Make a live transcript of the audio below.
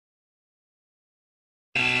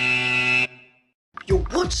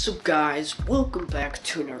What's up guys, welcome back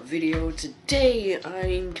to another video. Today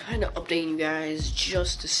I'm kind of updating you guys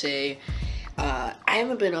just to say I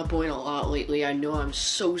haven't been uploading a lot lately. I know, I'm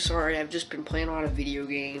so sorry. I've just been playing a lot of video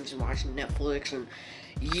games and watching Netflix and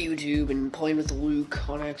YouTube and playing with Luke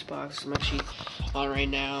on Xbox. I'm actually on right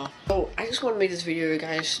now. So I just want to make this video,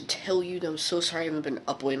 guys, to tell you that I'm so sorry I haven't been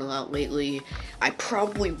uploading a lot lately. I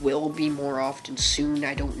probably will be more often soon.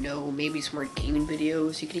 I don't know. Maybe some more gaming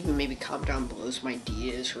videos. You can even maybe comment down below some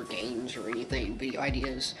ideas for games or anything, video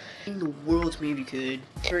ideas. In the world, maybe good.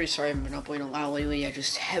 Very sorry I haven't been uploading a lot lately. I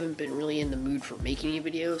just haven't been really in the mood for making any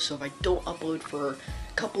videos. So if I don't upload for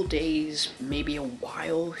a couple days, maybe a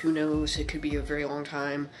while, who knows, it could be a very long time.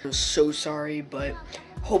 I'm so sorry, but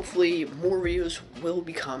hopefully more videos will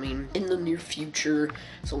be coming in the near future,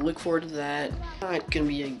 so look forward to that. I'm not gonna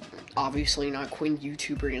be obviously not quitting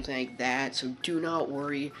YouTube or anything like that, so do not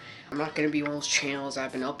worry. I'm not gonna be one of those channels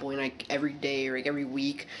I've been uploading like every day or like every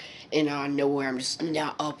week and nowhere I'm just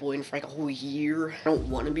not uploading for like a whole year. I don't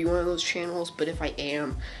want to be one of those channels, but if I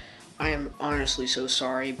am honestly so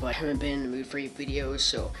sorry, but I haven't been in the mood for any videos,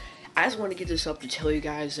 so I just want to get this up to tell you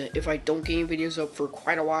guys that if I don't get any videos up for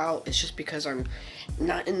quite a while, it's just because I'm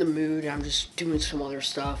not in the mood. I'm just doing some other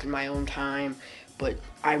stuff in my own time, but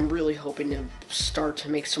I'm really hoping to start to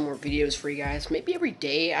make some more videos for you guys. Maybe every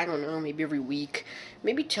day, I don't know, maybe every week.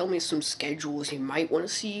 Maybe tell me some schedules you might want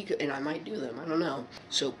to see, and I might do them, I don't know.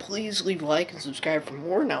 So please leave a like and subscribe for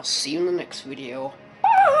more, and I'll see you in the next video.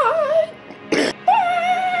 Bye!